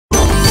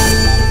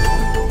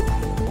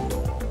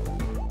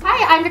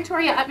I'm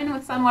Victoria Utman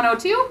with Sun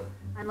 102.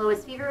 I'm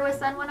Lois Fever with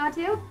Sun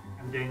 102.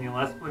 I'm Daniel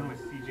Esplin with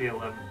CJ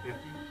 1150.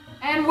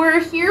 And we're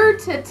here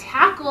to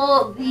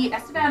tackle the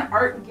Estevan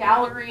Art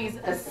Gallery's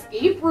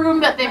escape room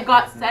that they've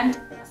got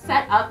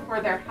set up for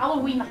their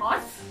Halloween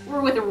haunt.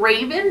 We're with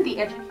Raven, the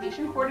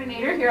education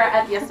coordinator here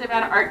at the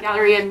Estevan Art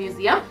Gallery and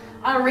Museum.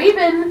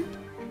 Raven,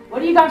 what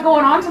do you got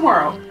going on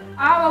tomorrow?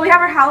 Well, we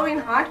have our Halloween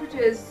haunt, which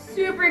is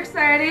super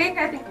exciting.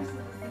 I think this is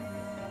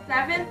the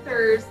 7th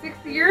or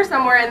 6th year,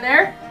 somewhere in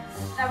there,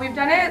 that we've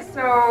done it.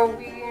 So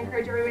we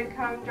encourage everybody to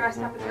come dressed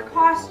up in their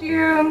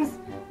costumes.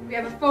 We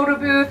have a photo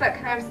booth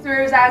that kind of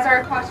serves as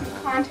our costume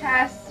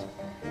contest.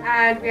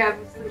 And we have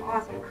some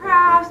awesome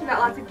crafts, we've got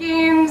lots of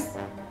games.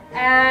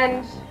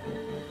 And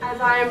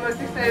as I am most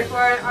excited for,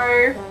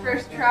 our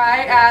first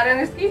try at an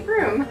escape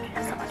room.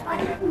 It's so much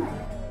fun.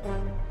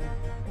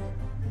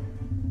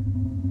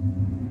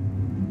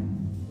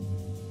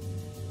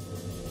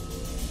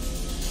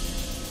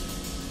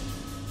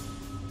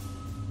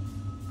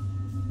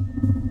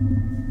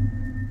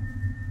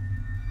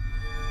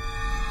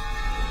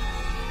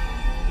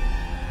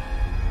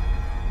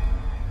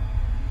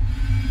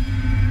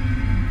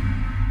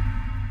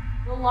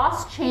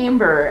 Lost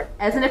Chamber.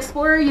 As an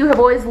explorer, you have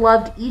always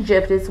loved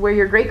Egypt. It's where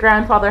your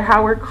great-grandfather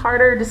Howard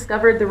Carter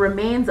discovered the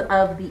remains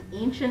of the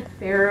ancient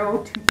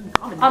pharaoh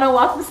Tutankhamun. On a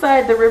walk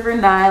beside the River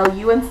Nile,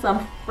 you and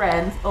some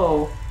friends,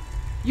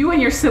 you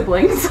and your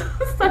siblings,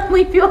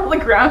 suddenly feel the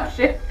ground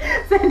shift,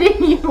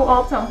 sending you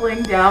all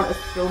tumbling down a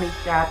stony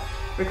shaft.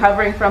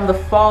 Recovering from the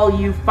fall,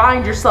 you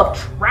find yourself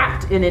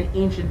trapped in an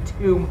ancient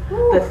tomb.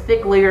 Ooh. The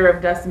thick layer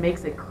of dust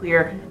makes it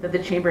clear that the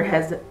chamber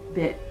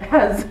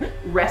has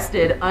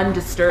rested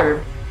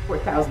undisturbed for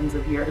thousands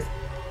of years.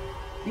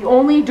 The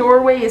only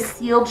doorway is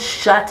sealed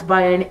shut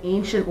by an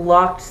ancient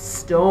locked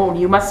stone.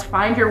 You must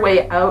find your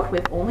way out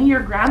with only your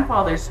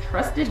grandfather's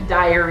trusted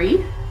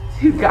diary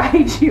to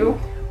guide you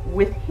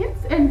with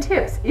hints and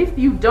tips. If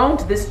you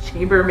don't, this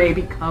chamber may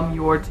become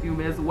your tomb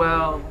as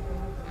well.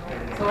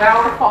 So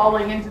now we're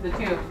falling into the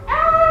tomb.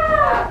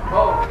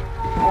 Ah!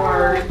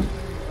 Or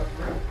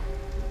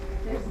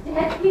There's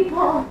dead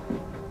people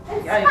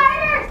and Yikes.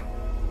 spiders.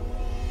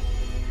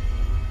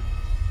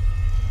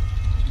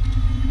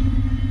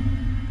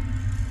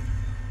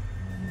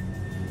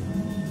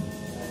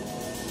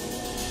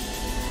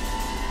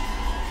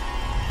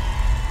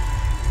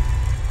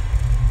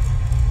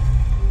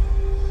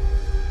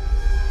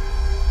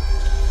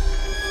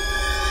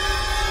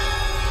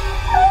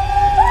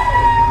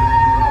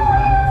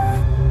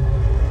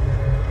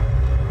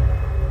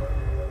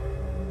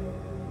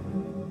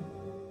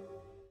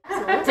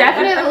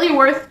 Definitely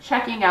worth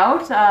checking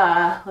out.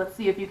 Let's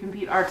see if you can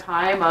beat our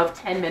time of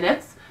 10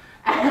 minutes.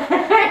 And,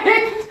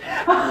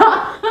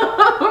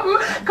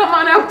 come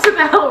on out to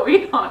the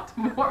Halloween haunt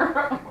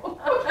tomorrow.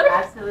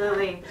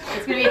 Absolutely.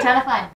 It's going to be a ton of fun.